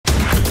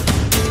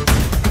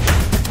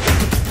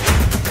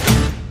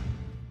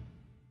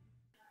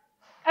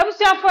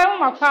Abusia for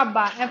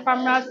makwaba and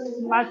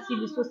family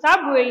massive so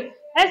sabwe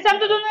and some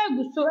don't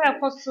know so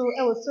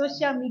apostle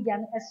social media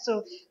and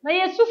so na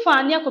yesu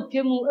fa ne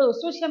akopemu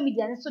social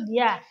media and so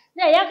dia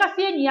na yaka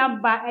se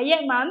nuaba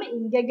eye maame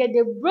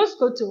ingegede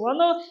broskoto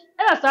wono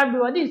ela sabe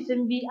wodi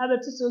nsem bi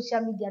abeto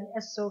social media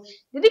and so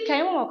dedi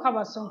kan mo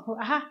makwaba sonko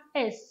aha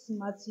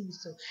massive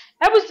so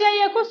abusia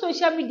ye ko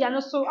social media no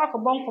so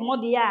akobon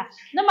komode ya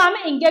na maame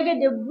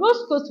ingegede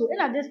broskoto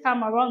ina this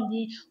time around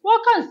di wo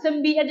kan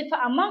nsem bi edifa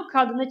among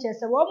crowd no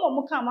chese wo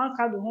mo kan among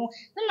crowd ho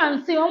na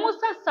man say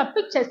almost sa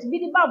pictures bi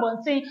di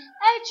babon say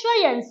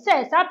try and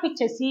say sa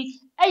pictures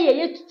yi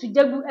eye to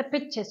dagu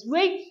pictures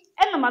we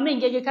na mama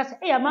ngege kasa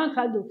among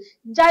crowd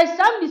jai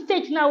some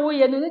mistake na wo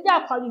ye no dey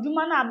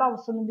akwaduduma na aba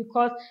so no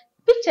because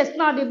pictures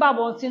now the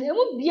babon say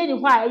emu bie ni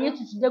ho a eye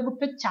to dagu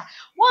picture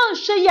one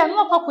show ye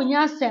no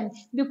kwakonya asem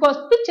because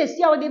pictures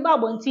ya wo the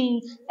babon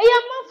tin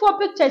man for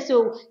pictures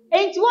o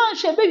enti one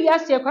show be wi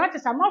ase kwa na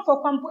tesa man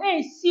for kwampo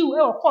siu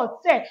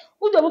court say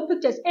udo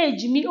pictures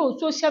jimi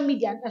social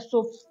media and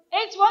so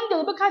enti one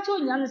day be catch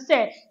onya no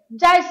say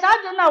jai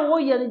sad na wo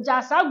ye no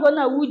jasa go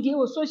na wudi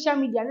social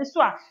media ne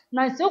so a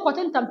na say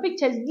kwatentam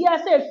pictures dia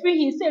say free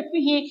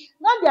hin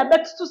na dia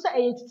bet to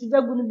say to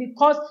dagu no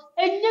because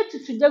enye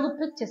to dagu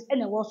pictures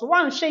ene wo so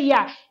one show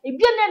ya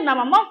ebie na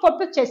man for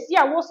pictures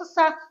ya wo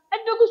sasa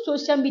edogu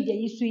social media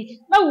yisui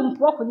na wo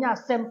mpo konya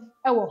asem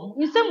ewo ho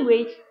in some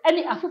way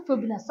any Akufo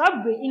bi na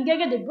sabre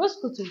ingege de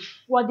broskoto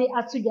wo de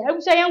atuga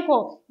egusa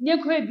yenko ne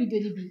ko video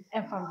ni bi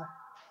enfanga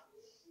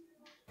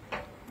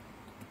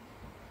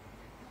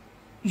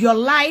your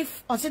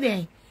life or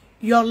say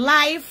your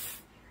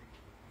life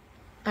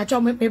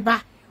acho me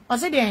ba or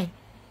say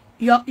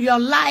your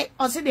life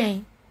or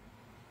say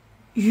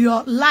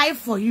your life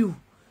for you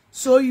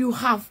so you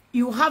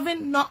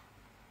haven't not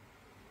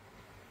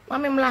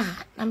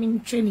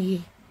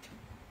training.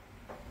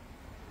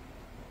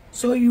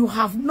 So you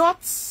have not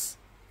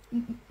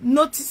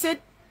noticed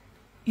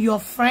your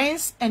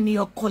friends and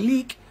your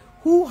colleague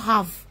who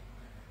have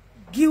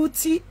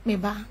built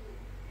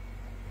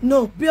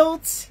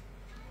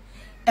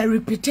a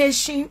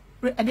reputation,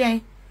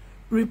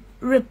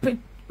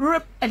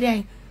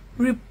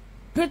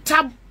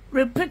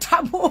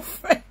 reputable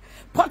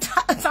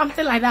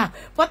something like that,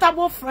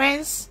 portable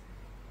friends,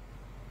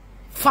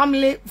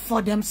 family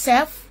for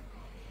themselves.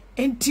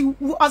 Enti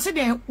also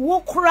then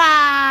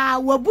wokra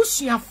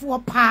wabusuafo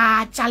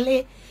pa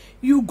chale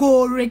you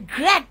go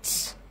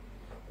regret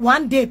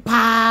one day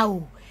pa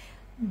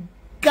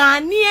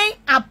Ghanaian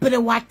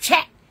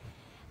abrewache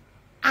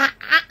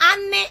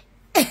ane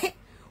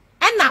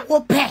ena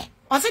ope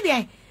also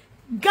then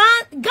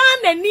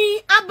Ghana ni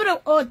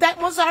abre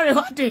that sorry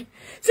what see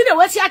the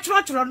way she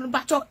achro no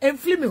bacho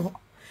enfli me ho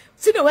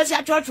see the way she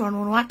achro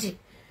no what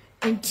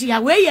enti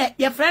awe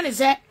your friend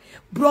is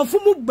brofu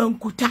mu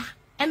bankuta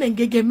and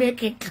engage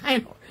making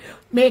kind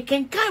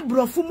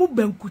brofu mu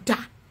bankuta.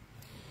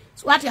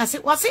 So what I say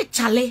was it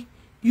chale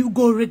you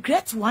go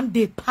regret one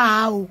day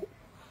pow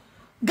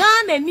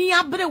Ghana ni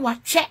abre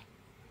wache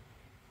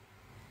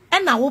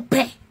and na wo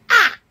pe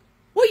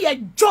wo ye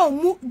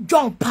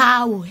John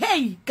pow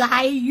hey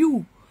guy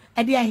you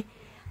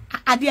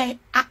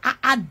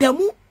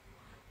adamu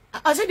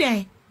I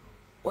said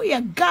wo ye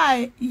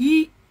guy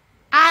yi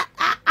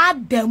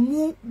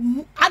adamu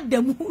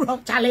ro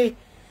chale.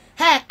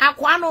 Hey,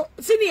 akwano,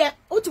 sini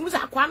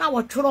utumuza akwana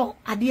wotro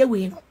ade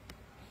we no.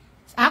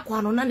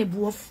 Akwano na ne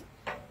buofu.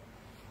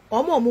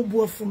 Omo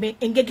buofu me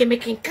engege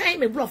making kind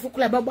me buofu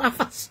kula babo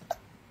afas.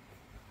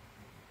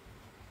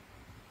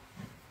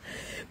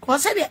 Ko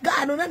se de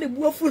ga no na ne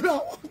buofu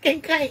no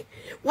kenkai.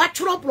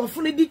 Watro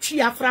buofu ne di twi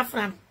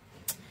afrafra.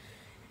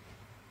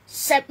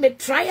 Se me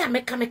try a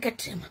make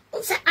tema.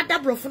 Unse ada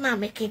buofu na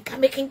making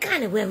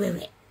kind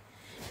we.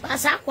 Ba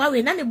sa akwa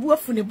we na ne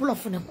buofu ne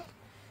buofu ne ho.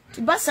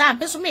 Tibasa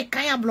beso me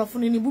kan ablofu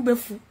ni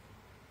bubefu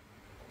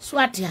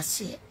swati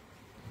ase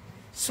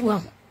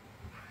swam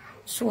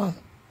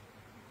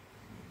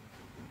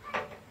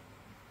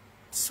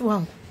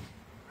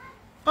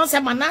on se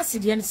manasi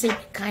de ne se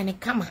kan ne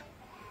kama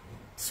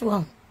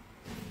swam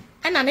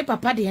ana ne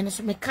papa de ne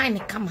so me kan ne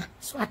kama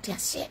swati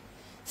ase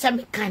se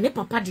me kan ne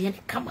papa de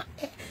ne kama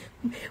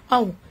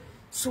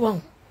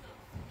swam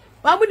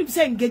wa mu ni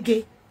se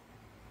ngege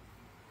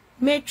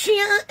me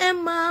tria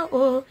ema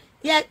o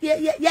ya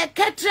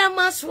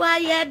ketrema swa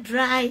ye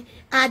dry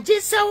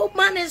ajisa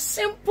woman is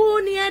simple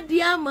near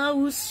diama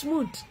who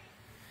smooth.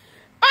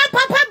 Oh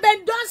papa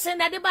Ben Johnson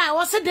that the boy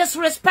was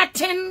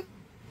disrespecting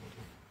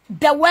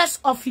the words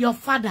of your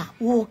father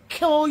will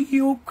kill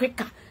you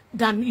quicker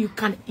than you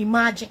can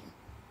imagine.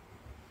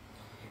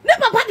 Ne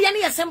papa the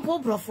any simple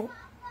brofo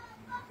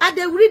at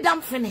the read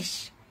them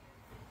finish.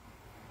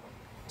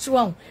 So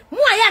mo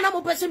aya na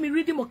mo pese me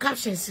reading mo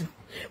captions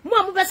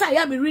mo pese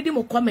aya me reading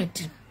mo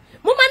commenting.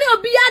 Mumani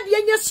obiya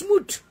de nya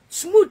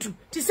smooth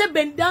ti se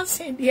Ben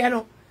dancing de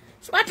no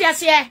so what you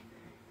say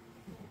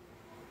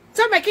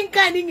so making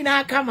kind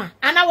nyina kama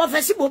ana wo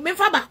fesibo me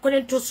fa ba ko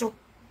nto so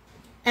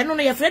eno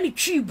no ye fra ni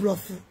twi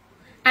brofu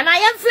ana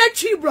ye fra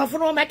twi brofu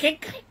no making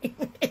kind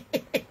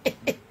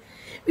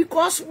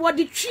because what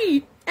the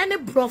tree any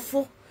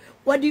brofo,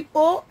 what the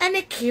O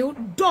any Q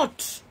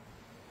dot.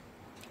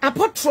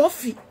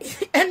 Apostrophe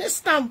any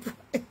stamp.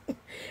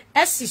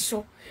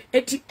 Esiso.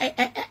 Eti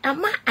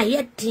ama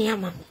ayet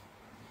diama.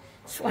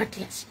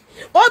 Swatias.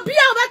 Obi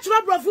a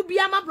obetro brofo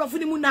bia ma brofo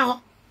ni mu na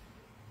ho.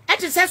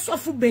 Eti se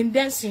sofu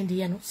bendensin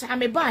de no. Sa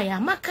me ba ya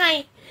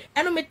makan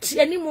eno me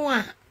tie ni mu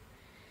a.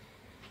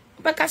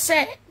 Baka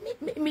say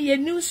me a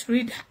news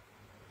reader.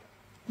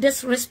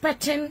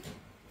 Disrespecting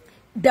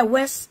the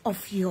words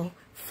of your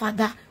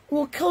father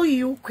will kill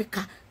you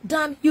quicker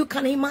than you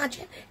can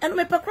imagine. And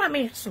me pakra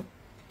me so.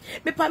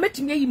 Me permit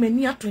me yi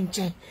mani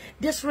atonchen.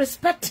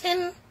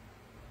 Disrespecting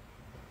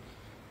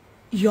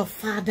your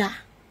father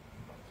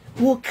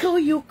will kill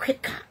you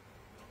quicker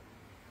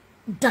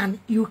than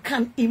you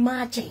can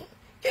imagine.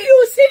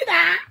 You see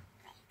that?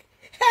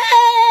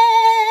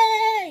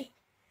 Hey!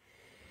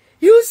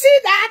 You see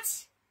that?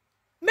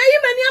 May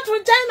you many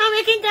atonchen na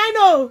making kind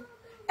of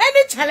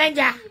any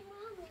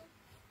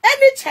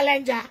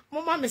challenger,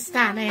 Mama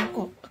Mr.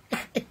 Nanko.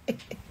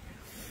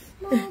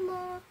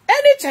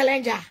 Any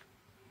challenger.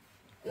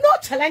 No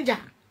challenger.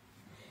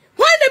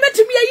 Why they met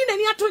me in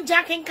any aton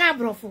jacking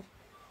cabrofo?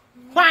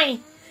 Why?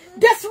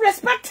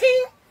 Disrespecting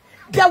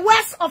the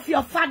words of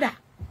your father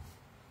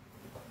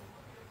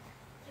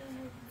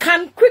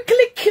can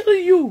quickly kill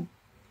you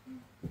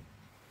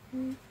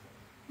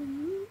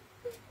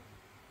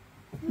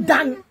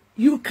than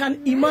you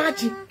can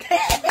imagine.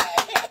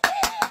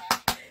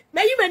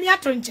 May you many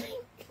aton jang.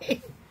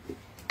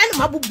 And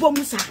Mabu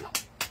Bomusano.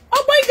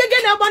 Oh, boy,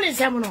 get a bonnet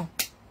seminal.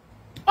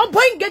 Oh,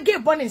 boy, get a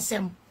bonnet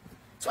sem.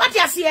 So what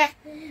you see?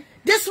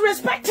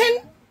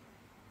 Disrespecting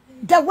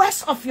the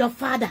words of your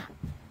father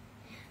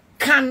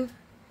can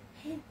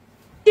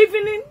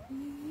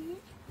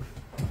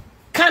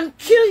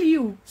kill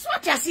you. So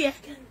what you see?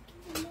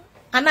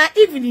 And I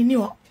evening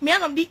you. Me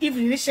and the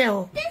evening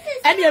show.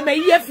 And you may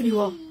hear from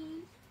you.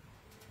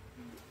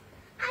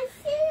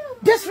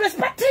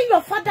 Disrespecting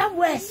your father's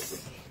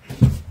words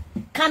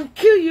can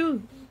kill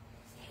you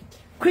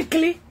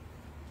quickly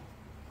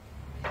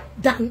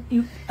than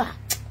you are.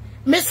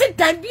 Me sit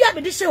down be a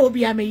me this show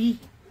be a me.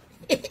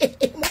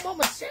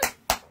 Mama say.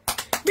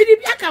 Me di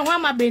bia kan wa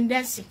ma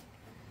bendensi.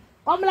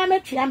 Omla me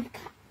triamka.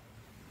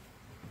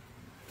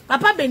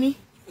 Papa Beni.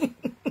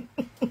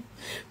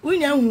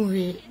 Unya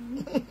huwe.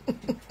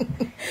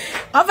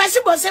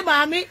 Official say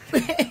mami.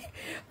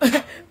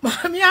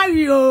 Mami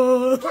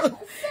ayo.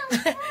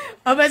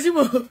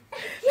 Official.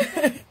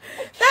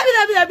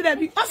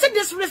 Also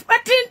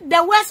disrespecting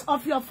the words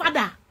of your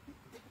father.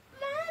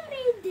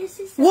 Mommy, this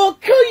is will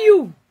kill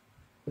you.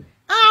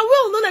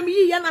 I will not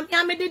me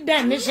yana me did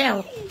then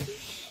Michelle.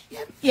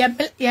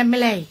 Yeah,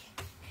 Malay.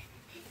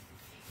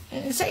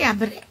 Say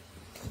abre.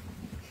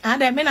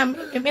 And I mean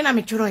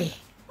I'm Troy.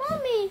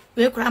 Mommy.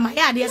 We cry my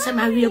idea say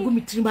my real go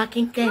me back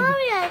in Kenya.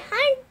 Mommy, I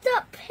hanged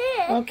up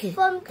here. Okay.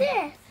 From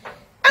there.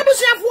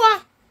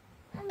 Abusafo.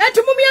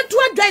 Etu mumi antu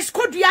adwa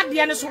Sarkodie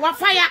de ne so wa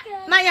fire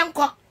na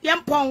yenko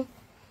yempon.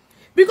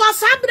 Because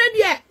sabre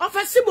de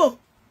official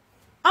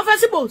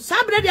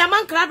sabre de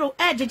amankrado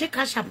jeje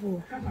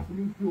kashapo.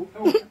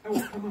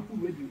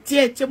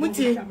 Tie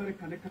chemutie.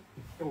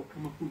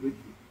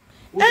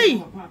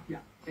 Hey.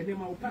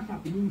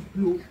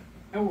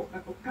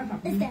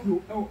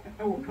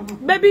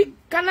 Baby,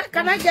 can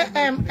I get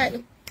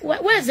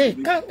where is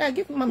it? Can I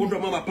give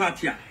mama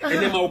party? And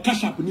then my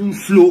cash up new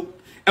flow.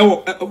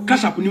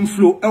 Cash up new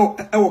flow.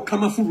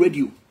 Come full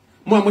radio.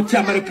 Mama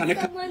American.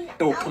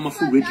 Come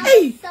full radio.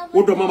 Hey,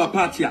 Odo mama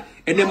party. And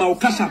then my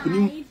cash up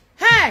new.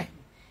 Hey,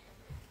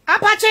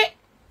 Apache.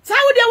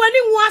 Saudi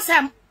winning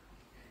wasam.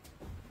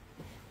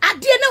 I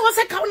didn't know what's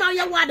a cow now.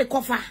 You want the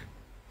coffer.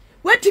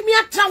 Wait to me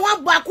at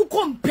Tawa Baku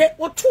compare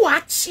or two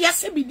arts.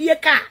 Yes, be dear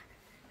car.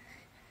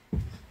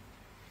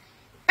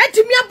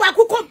 Etimia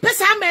baku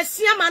kompesa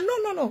amesiama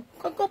no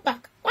go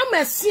back o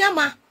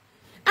mesiama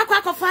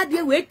akwakofa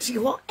de weti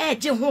ho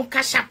eje ho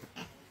kashap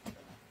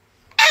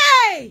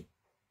eh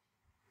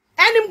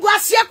enim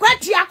guase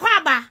akwati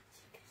akwaba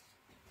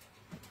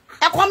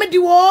ekomedi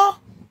wo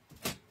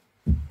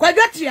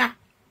kwadwatia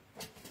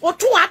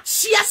otu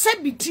achia se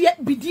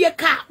bidie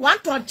ka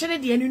wanto nchire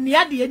de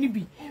nua de ni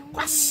bi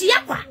kwase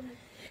akwa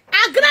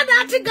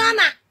Agradaa ti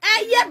Ghana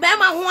eye be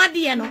ma ho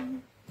ade no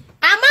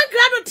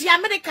Amankrado ti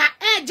America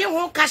je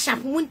ho kashap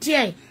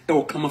muntie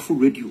come full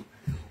radio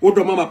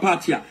Odo mama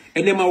party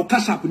ene ma o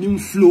kashap nim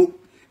flow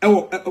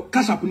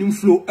kashap nim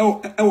flow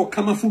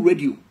come full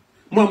radio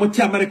mo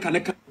amoti America ne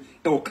ka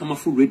come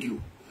full radio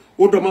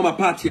Odo mama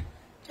party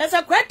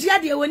esa kwatia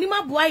de woni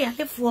maboa ya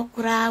hefo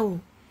kura o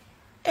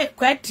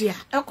kwatia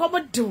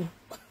ekobodo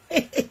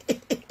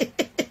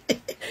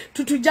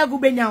tutu jagu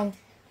benyawo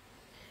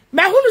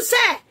mahunu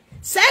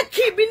se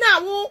ki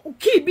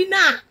bi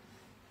na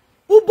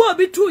Ubo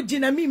bi tu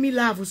jina mi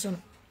love so.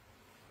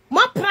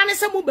 Ma prane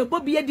se mu bebo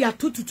bi e di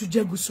atututu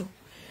jagu so.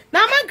 Na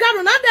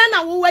mankaro na da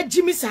na wo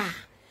wagimi sa.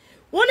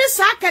 Woni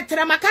sa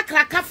ketere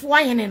makakra kafo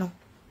ahene no.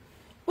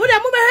 Wo da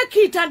mu be ha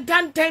ki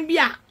tantan bi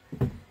a.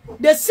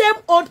 the same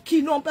old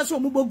key no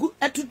person mubogu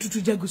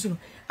etutu jagu so no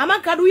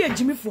amanka do ye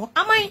jimifo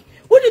aman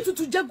wodi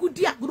tutu jagu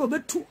di agro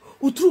betu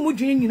uturu mu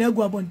dwen nyina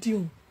agu abonti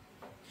o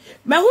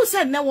me hu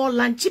se na wo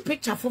lunch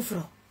picture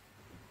foforo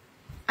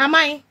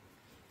aman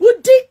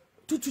wodi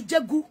tutu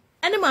jagu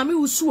ene maame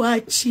usu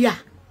achia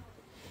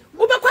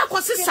ubekwa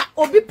kwosisa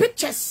obi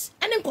pictures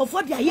ene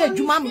nkofo de aye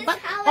adwuma mba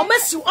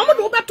omasi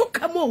omodo ubeto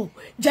kamo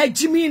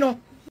jajimi no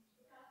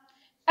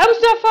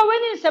Ebusuafo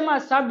weni nsema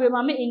asabre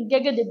mame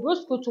ingege de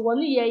brosco to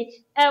woni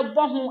ye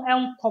ebo ho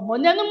enkomo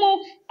nanumu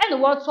ene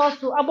wo to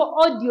so abo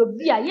audio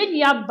bia ye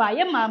nua ba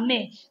ye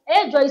mame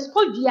Joyce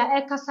Kodua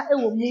ekasa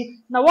ewo mu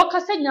na wo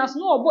kasa nyaso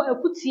no obo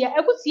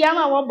ekutia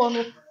na wo bo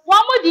no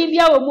wamodi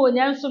bia wo mu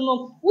onyanso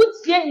no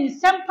wutie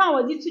nsempa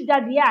wodi tu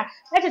dade a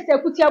na tese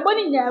ekutia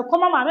boni nya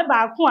ekoma mame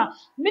ba ko a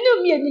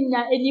minu mie ni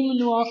nya enim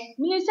no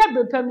minu se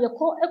brepam ye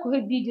ko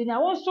ekohe video na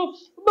won so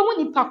wo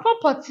mu nipa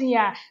property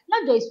a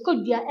na Joyce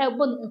Kodua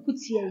ebo no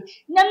ekutia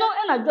nano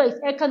ena Joyce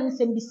eka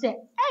nsem bi se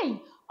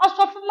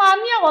osofu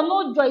maami a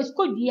wono Joyce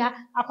Kodua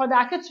akoda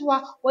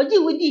aketewa wodi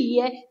wudi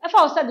ye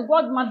efa wo se the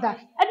godmother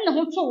ede ne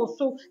ho to wo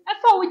so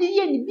efa wodi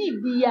ye ni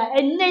bibia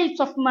enne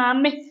sofu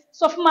maami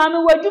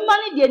waduma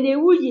ne de na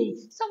ewuye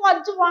se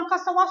wadi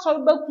wankasa wasoro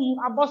bakun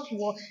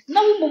aboso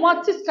na wo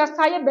momatis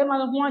kasa ye be ma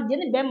no ho ade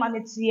ne be ma ne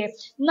tie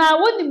na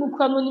wodi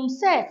bukwa no nim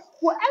se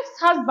wo ex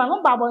husband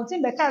no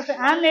babontin be ka se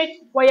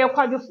ane wo ye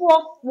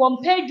kwadwofo wo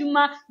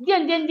mpedwuma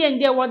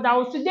de woda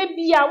wo so de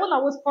bia wo na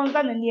wo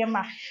sponsor na niema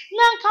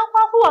na nka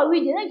kwa ho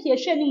wi de na ki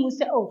ehwe ni mu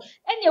se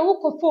ene wo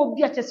kofo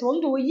obi atese wo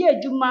ndo wo ye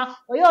adwuma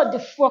wo ye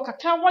odefo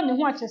kaka wo ne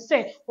ho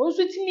atese wo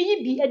so timi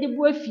yi bi ede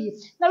bu afie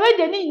na we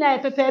de ni na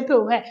pepepe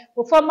o he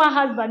wo former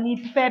husband ni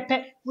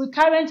pepepe we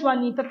current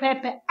one ni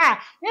pepepe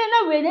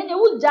na we ne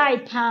wo jai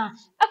pa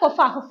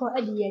ekofa afofo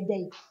ede ye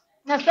dai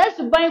na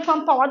first ban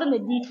kwampa wado na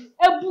di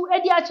ebu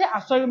edi ache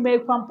asori mai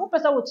kwampo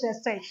pesa wo kire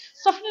sei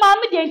sofu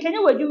maami de nkenye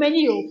wadwuma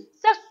ni o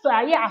se so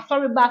aye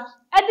asori ba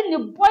edi ni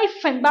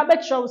boyfriend ba be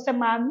kire se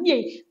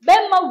maami be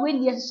ma we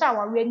ni sha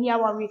awawe ni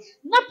awawe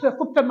na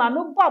preko pe ma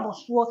no babo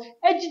so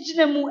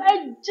ejijine mu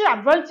ejira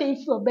brante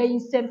ifi obayin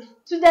sem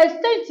to the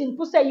extent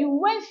in say you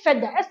went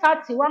further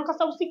estati wan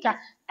kasa usika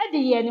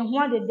edi ye ni ho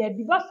ade da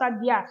bi basa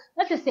dia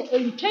na te se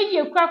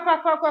entwe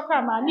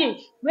kwa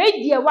maami we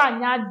die wa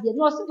anya ade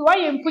no se de wa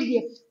ye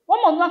mpudie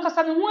womo no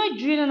ankasa ne ho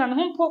adwiri no na ne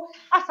ho mpo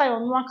asa yo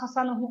no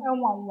ankasa ne ho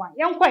enwanwa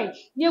yenkwai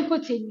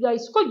yenkotie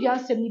Joyce Kodua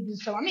nsem ni bi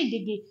so ame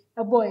dege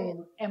eboye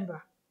no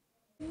embra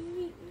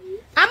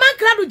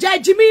amankra do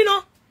jajimi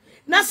no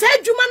na se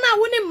adwuma na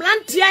wo ne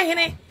mlante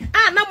ahene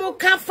na mo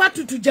ka fa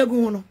tutu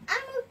jagu no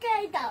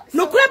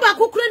no kura ba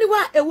kokura ni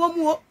wa ewo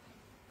mu o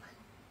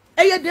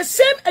eye the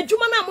same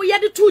adwuma na mo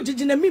yede to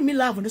gigina mimi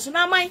love no so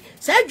na man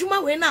se adwuma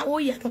we na wo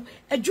ye no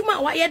adwuma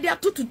wa yede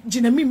atoto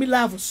gigina mimi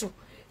love so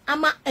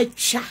ama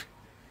atwa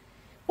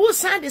o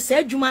san de se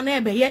adwuma na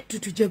ebe ye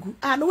tutu jagu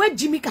no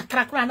wagimi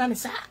kakrakra na ne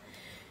sa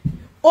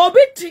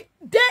obiti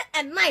day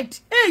and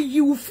night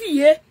yi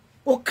ufie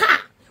oka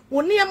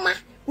oniema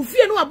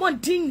ufie no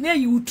abontin na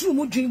yi uturu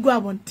mu dwin go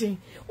abontin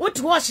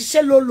otu wo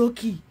hihye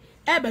loloki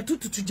ebe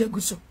tutu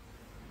jagu so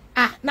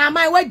na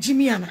mai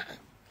wagimi ana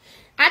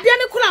ade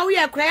ne kura wo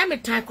ye kura ya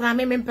metan kura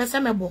me mpese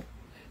mebo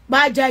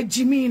ba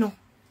jajimi no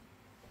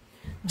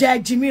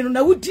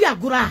na wudi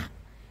agura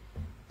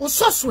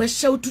ososo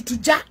ehye ututu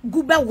ja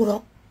gube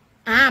woro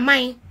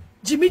man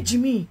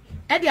jimi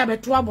e dia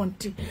beto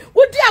abonti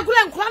wudi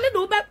agura nkura ne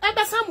do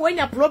ebe sam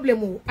wanya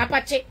problem o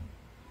apache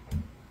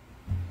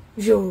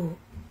yo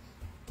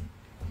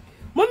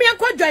mummy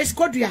akwa Joyce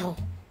Kodua ho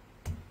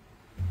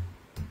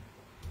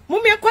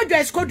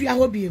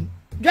biem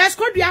Joyce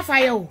Kodua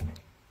fire o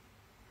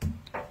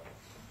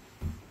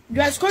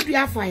Joyce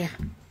Kodua fire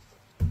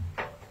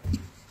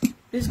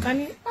this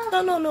can you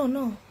no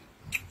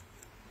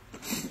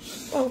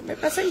me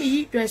pasa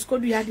mi Joyce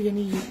Kodua de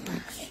ni yi pa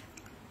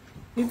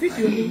ni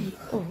video ni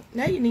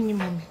na yi ni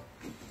mami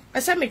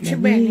pasa me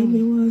twebe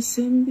ni wa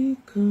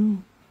sembika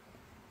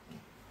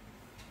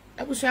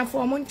abusia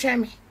fo mo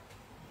ncheme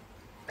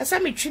pasa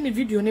me twi ni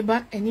video ni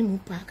ba eni mu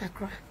pa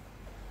kakra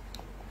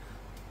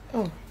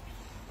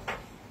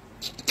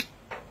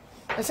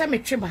pasa me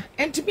tweba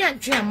enti bi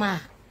antwe ama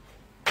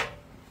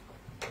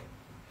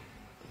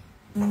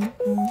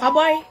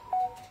boy.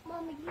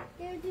 Mommy,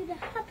 you do the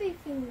happy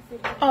thing with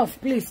it. Off,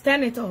 please.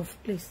 Turn it off,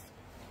 please.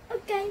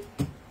 Okay.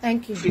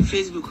 Thank you. Free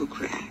Facebook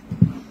cry.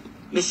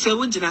 Me say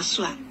wo jina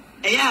so a.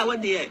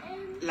 What dey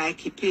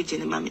like a page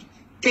ni mami.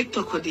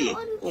 TikTok dey.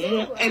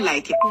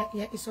 Like it.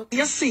 Yeah, it's okay.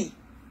 You see.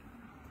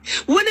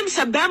 When him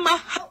say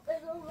bema.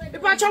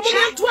 People tell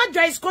me to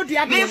Joyce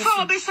Kodua. Me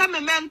fa obi say me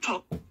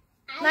mentor.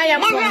 Na ya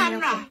mo.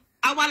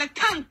 Awale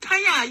tan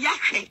ya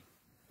hwe.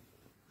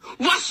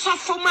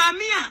 Wasofo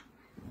mami a.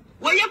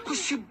 Waya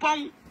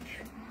kusibon.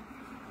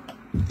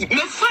 Me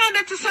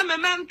father to say me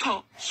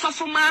mentor.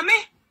 Sofo mami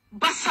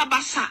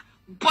basa.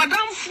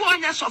 Bodamfo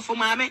anya sofo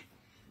mami.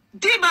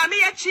 Di mami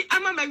yachi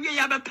ama mawie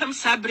ya bepem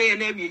sabre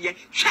na awie ye.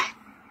 Hwe.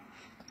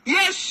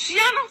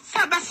 Yesua no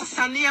sa basa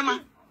sanema.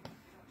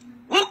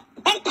 Wo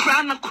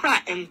kura na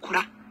kura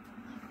enkura.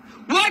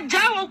 What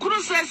Jaw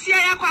Kuru says, see,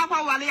 I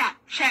call Wale,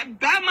 Shat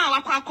Bama,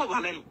 Wako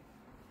Wale.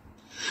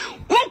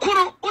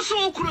 Okuru, also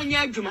Okuru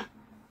Yajuma.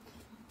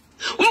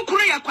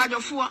 Okuru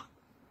Yakwadwo.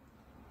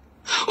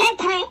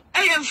 Okuru,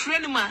 I am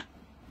Frenema.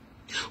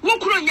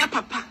 Okuru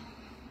Yapapa.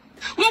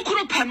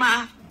 Okuru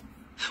Pema.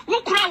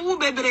 Okuru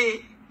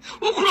Ubebre.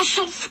 Okuru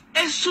Sof,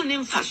 and soon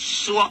in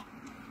Faso.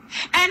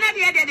 And at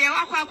the other day,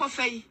 Wako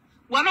Fay.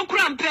 One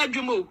okura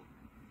Pedjumo.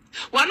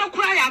 One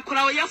okra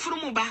Yakura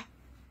Yafrumuba.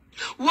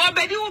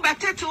 Wabedi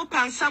Ubatete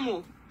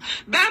Pansamo.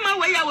 Bama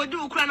way I would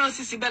do Kranos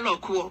Sibello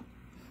Kuo.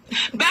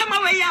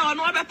 Bama way I on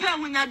over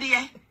pen when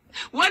you're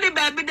what a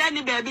baby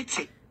Danny baby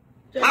tea.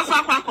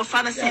 Wako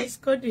fantasy.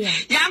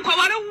 Yanko,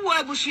 what a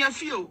word was your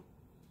few.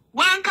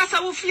 One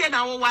Casa will fear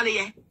now,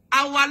 Wale.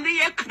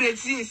 Our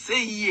crazy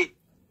say ye.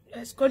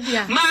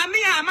 Mammy,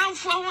 I'm out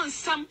for one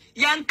some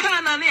young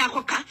can and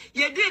Yakoka.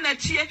 Ye dinner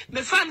cheer,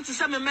 me fan to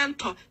some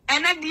mentor,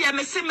 and then the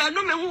MSM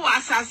no man who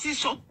assassins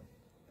so.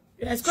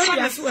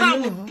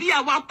 Will be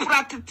our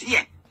product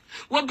here.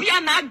 Will be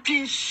an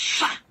adjin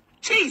shot.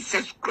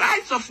 Jesus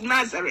Christ of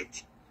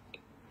Nazareth.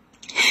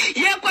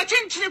 Ye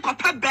kwachinchini kwa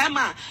pa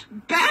Bama.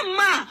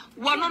 Bama.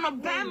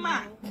 Wanono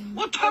Bama.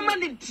 What how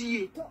many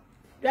tea?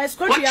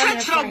 What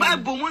church of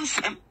Bible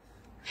Munsem?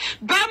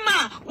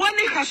 Bama.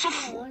 One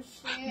Hasofu.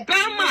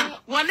 Bama.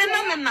 One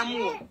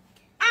Nanamu.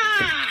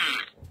 Ah.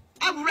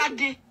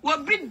 Agradaa.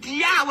 What be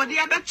dia. What the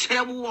other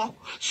chair.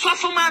 So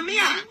for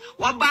Mamia.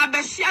 What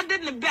Babesia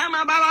did the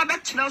Bama Baba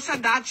Chelsea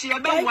Dachi.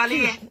 About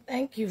Wale.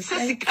 Thank you.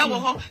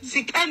 Sikawo.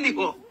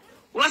 Sikandigo.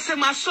 What's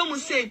my son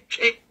say?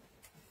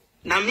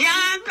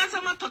 Namia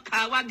Casama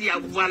Tokawa dia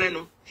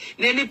Waleno.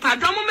 Neni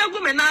Padomo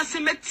Megumenasi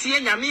Metia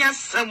Yamia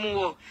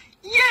Samuo.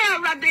 Yeah,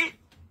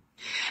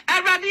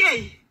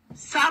 Agradaa.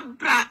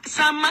 Sabra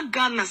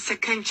Samagana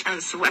second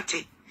chance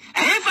wati. A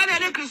hefa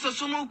de Christo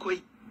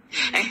Sumukui.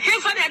 A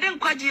hefa de den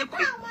Kwaji.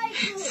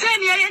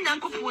 Send ye and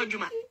Uncle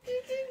Pujuma.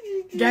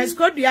 There's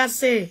good ya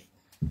say.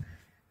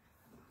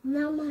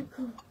 Mama,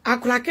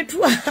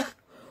 Akraketua.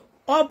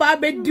 Oba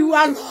be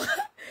dualo.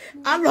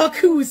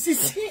 Aloku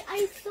sisi.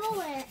 I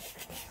saw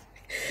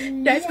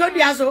it. There's good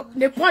ya so.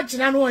 The punch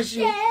na no shi.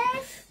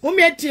 Yes.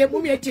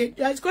 Mumiete.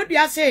 There's good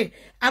ya say.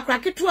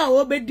 Akraketua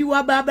obe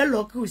diwa ba be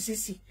loku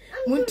sisi.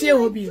 Muntie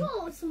obi.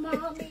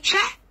 Che.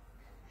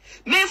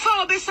 Me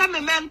fa obi sa me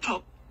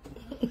mentor.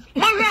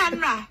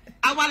 Morana,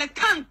 awale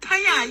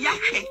tantaya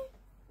yahwe.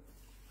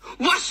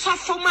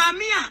 Wasafo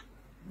mamia.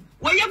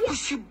 Waya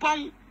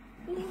kusibon.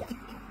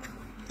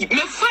 Me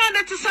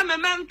father to say me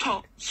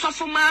mentor,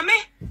 sofo mame,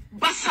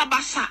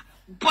 basa,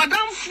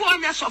 bodam fo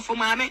nya sofo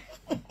mame.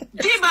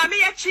 Di mame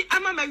yachi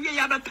ama mawie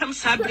ya bepem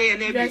sabre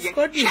na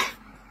biye.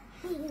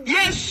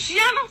 Yes,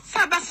 yano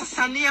sabasa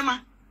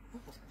saniema.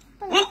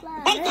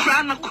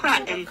 Okura na kura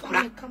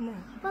enkura.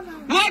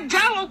 Wo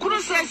jawo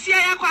kuru sesia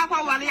ya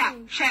kwa Wale a,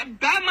 hwe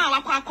bama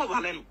wakwa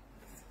Wale no.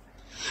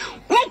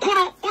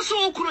 Okuru,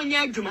 oso okuru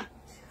nya adwuma.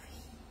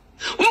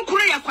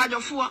 Okuru ya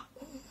kwadwofo.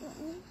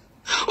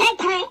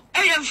 Okuru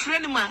eya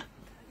Frenema.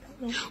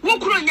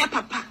 Okuru nya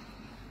papa.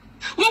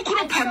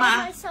 Okuru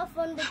pema.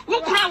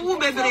 Okuru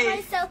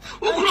Ubebre.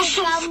 Okuru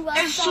so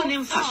enso ni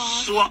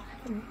mfaso.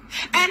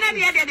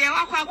 Ena de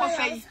wakwa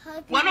fai.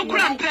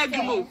 Wanokura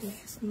mpedwumo.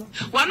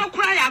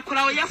 Wanokura ya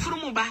akura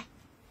oyafurumuba.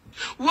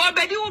 Wo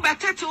bedi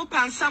ubatete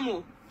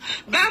upansamo.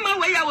 Bama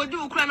we ya wodi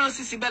ukura na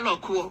osisi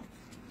belokuo.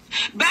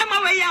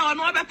 Bama we ya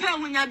ono obepe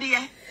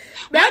hunyade.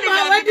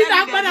 Bama we di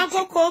na akwana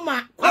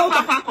kokoma.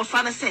 Kwa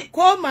fana se.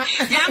 Koma.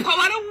 Yanko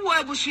wale wo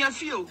abusua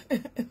fie.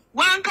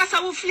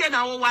 Wankasa wo fie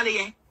na wo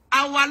wale.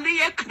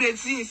 Awale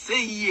crazy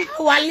say ye.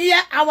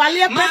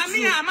 Awale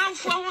Mami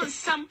amanfo ho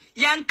nsam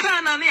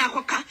yanka na ne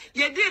akoka.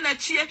 Ye di na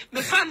chie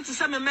me fan to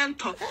say me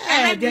mentor.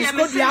 Ena dia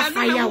me say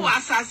no wo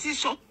asasi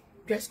so.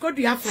 Just go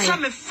to Afia.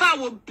 Some fa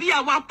will be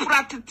our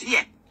product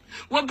here.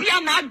 Will be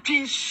an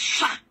adjin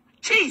shot.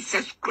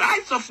 Jesus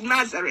Christ of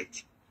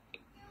Nazareth.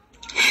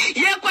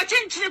 Ye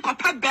kwachinchini kwa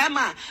pa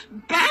Bama.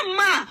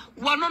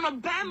 Wanono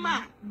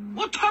Bama.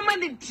 What how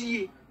many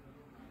tea?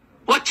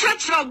 What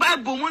church of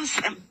Bible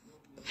Munsem?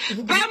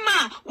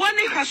 Bama,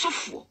 one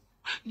Hasofu.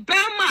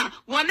 Bama,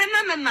 one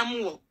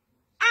Nanamu.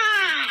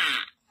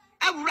 Ah,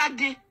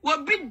 Agradaa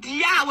will be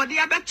dia what the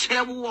other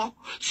chair war.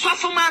 So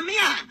for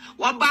Mamia,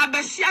 what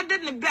Babesia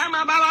did the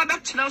Bama Baba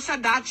Chelsea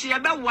Dachi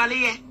about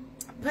Wale.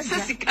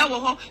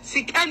 Sikawo,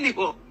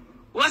 Sikandigo.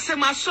 What's a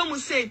mason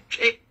say?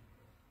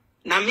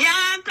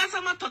 Namia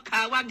Casama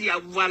Tokawa dia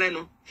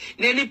Waleno.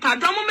 Neni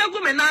Padomo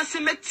Megumenasi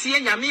Metia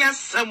Yamia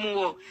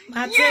Samuo.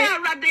 Yeah,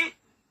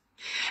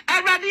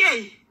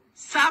 Agradaa.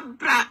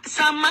 Sabra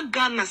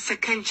Samagana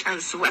second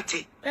chance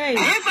wati.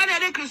 Hefa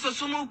de Christo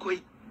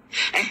Sumukui.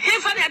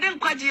 Hefa de den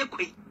Kwaji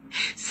ekui.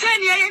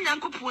 Send ye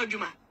Nyankopo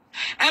adwuma.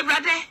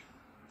 Agradaa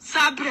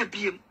Sabra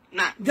biem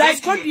na.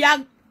 Just go to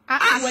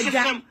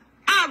Afia.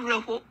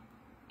 Areho.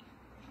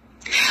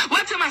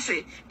 What am I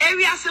say?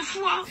 Area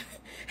sefuo.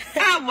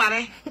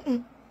 Aware.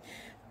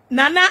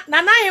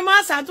 Nana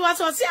hema santu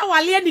aso si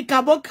awale ni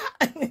kaboka.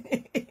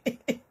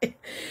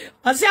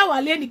 Osi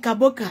awale ni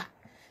kaboka.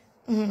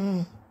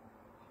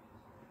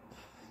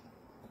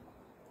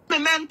 me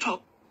mentor.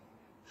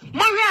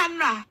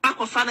 Moriana,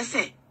 Akofana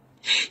say.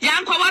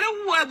 Yanko ware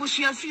wo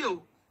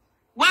abusuafio.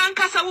 Wan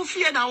kasa wo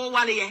fie na wo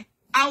wale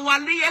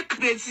awale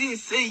crazy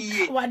say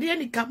ye. Wade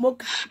ni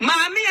kamoka.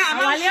 Mami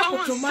awale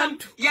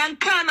potomanto.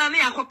 Yanka na ne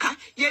akoka.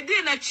 Ye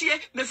di na chie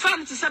me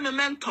fan to say me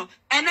mentor.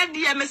 Ene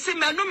de me se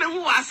me no me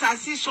hu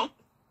asasi so.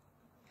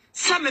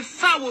 Some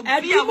foul be a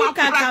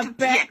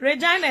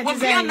Regina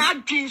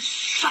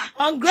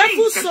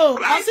ungrateful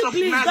soul. Also,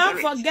 please don't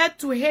forget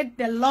to hit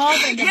the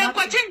love and the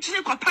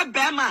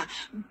Bama,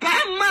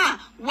 Bama,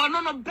 one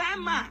on a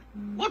Bama.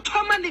 What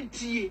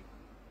humanity?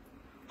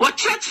 What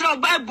church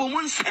of Bible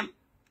Munsem?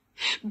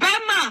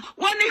 Bama,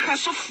 one in her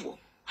sofa.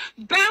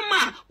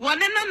 Bama,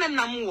 one in an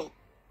amour.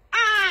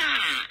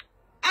 Ah!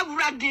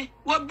 Agradaa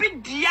will be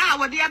dear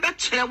what the other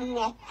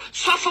war.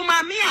 So for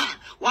Mamia,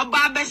 what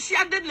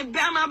Babasia didn't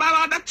bear my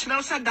Baba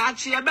said that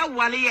she about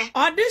Wale.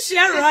 Or this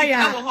year,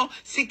 Roya,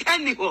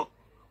 Sikandigo.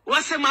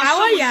 What's a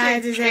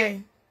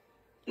Mawaya?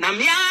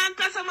 Namia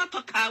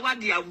Casamatoka, what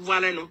dear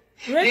Valeno.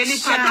 Really,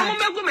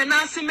 Padam and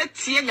Nancy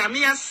Metia,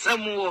 Namia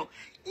Samuel.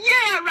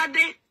 Yeah,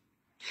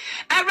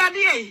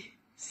 Agradaa,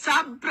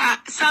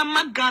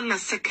 Samagana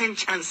second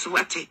chance,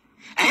 what it.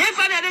 I have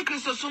had a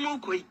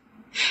Christosumukui.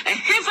 A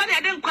heaven I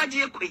don't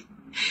quite quick.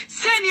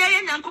 Send ye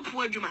and Uncle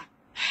Pojuma.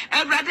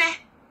 Agradaa,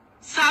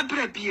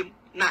 Sabre beam,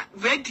 not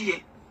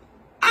ready.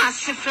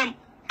 Asifem,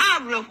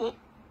 Abraho.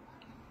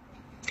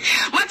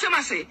 What am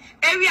I say?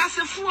 Area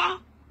Sephora,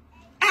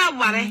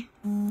 Wale,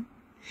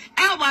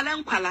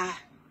 Nkwala.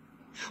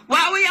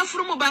 While we are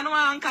from Obano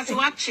and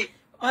Kasiwachi,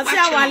 or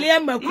Wale,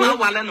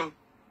 McBrown,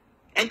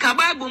 and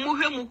Kababu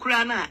Muhe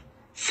Mukrana,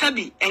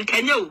 Sabi, and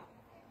Kanyo.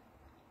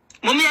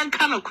 Mommy and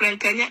Kano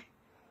Krankanya.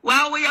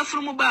 While we are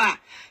from Uba,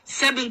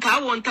 7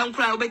 cow on town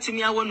crowd betting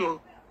me. I won't know.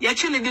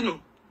 Yachini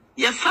dino.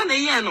 You're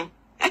funny, Yano.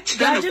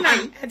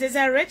 It is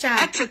a rich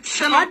at this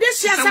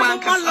year. Someone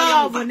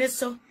love on this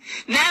so.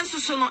 Nancy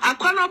Sono, a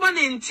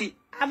conobanenti.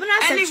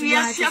 Any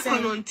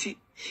Yakononti.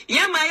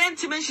 Yama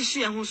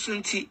Yantimenshi and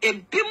Husunti, a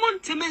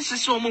Bimontimenshi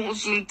Somo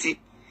Husunti,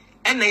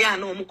 and the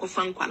Yano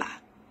Mukofanquala.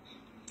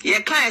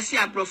 Yaka see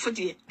a prophet,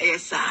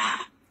 yes, sir.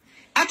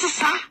 At a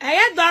sir, I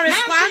had Doris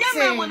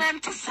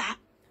Quantin.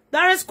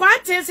 Doris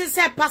Quantin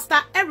said, Pastor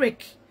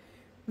Eric,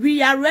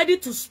 we are ready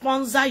to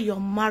sponsor your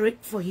marriage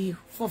for you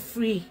for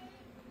free.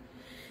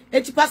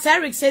 And Pastor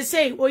Eric says,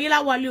 say,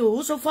 Oyela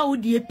Wale, so far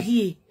would you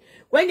pay?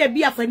 When you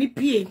be a funny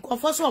pay,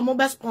 of also a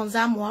mobile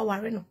sponsor more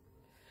warreno.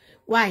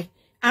 Why?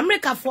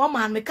 America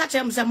foreman, me catch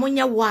him some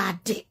monya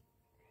wade.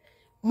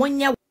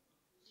 Monya.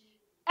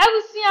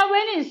 Ebusia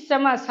weni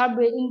nsema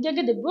sabre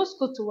ingege de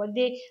brosco to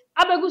wade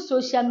abegu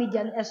social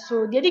media na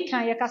eso de di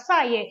kan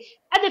yakasa ye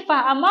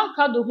adefa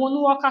amanka do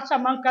honu wakacha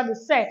amanka do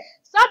say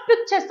some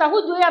pictures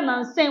ahudo ya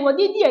nansen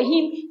wadi di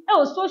ehim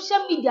e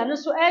social media no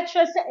so e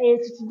tre say e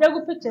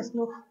tutudegu pictures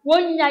no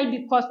wonyai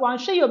because wan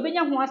hwe ye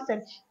obenya ho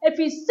asem if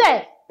he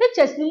say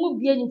pictures ni mu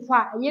bie ni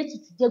fa ye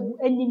tutudegu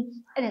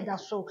anim ene da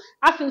so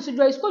afin so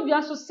Joyce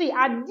Kodua so say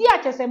ade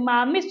a chese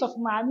maami of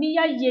maami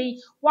ya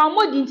ye wan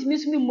modi ntimi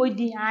so mi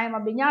modi an ma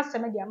benya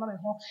asem de ama me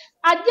ho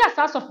ade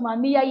asas of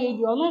maami ya ye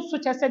de ono so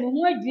chese ni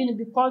ho adwin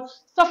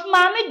because of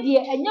maami de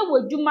enye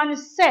wadwuma ni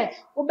say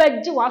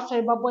obegye wa so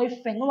ba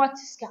boyfriend no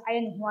watiska aye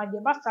ne ho ade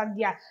ba sa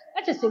de a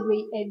chese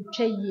we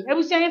entwa ye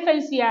ebusia ye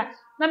fancy a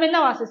na me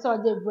na wase so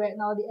de bre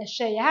na ode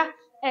ehwe ya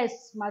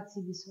smart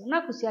TV so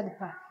na kusi ade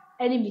pa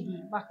any media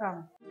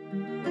bakam.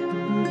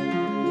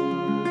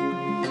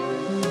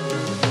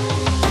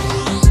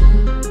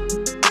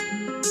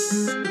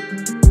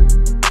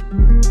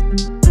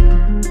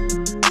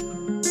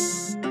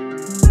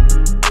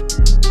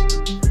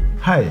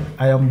 Hi,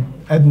 I am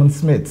Edmund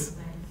Smith,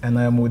 and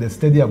I am with the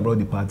Study Abroad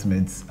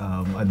Department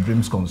at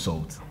Dreams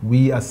Consult.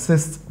 We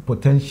assist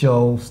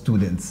potential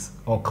students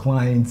or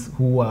clients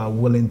who are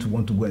willing to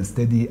want to go and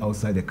study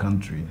outside the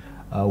country.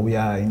 We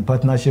are in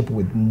partnership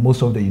with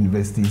most of the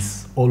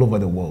universities all over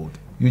the world.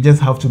 You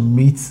just have to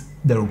meet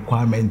the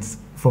requirements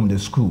from the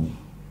school.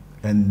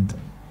 And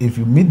if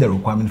you meet the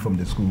requirement from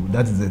the school,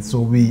 that is it.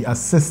 So we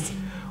assist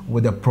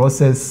with the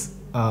process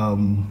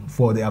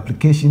for the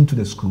application to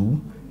the school,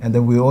 and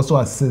then we also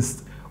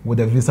assist with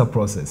the visa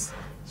process.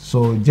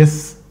 So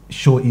just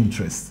show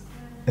interest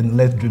and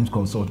let Dreams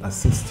Consult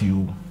assist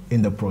you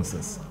in the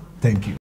process. Thank you.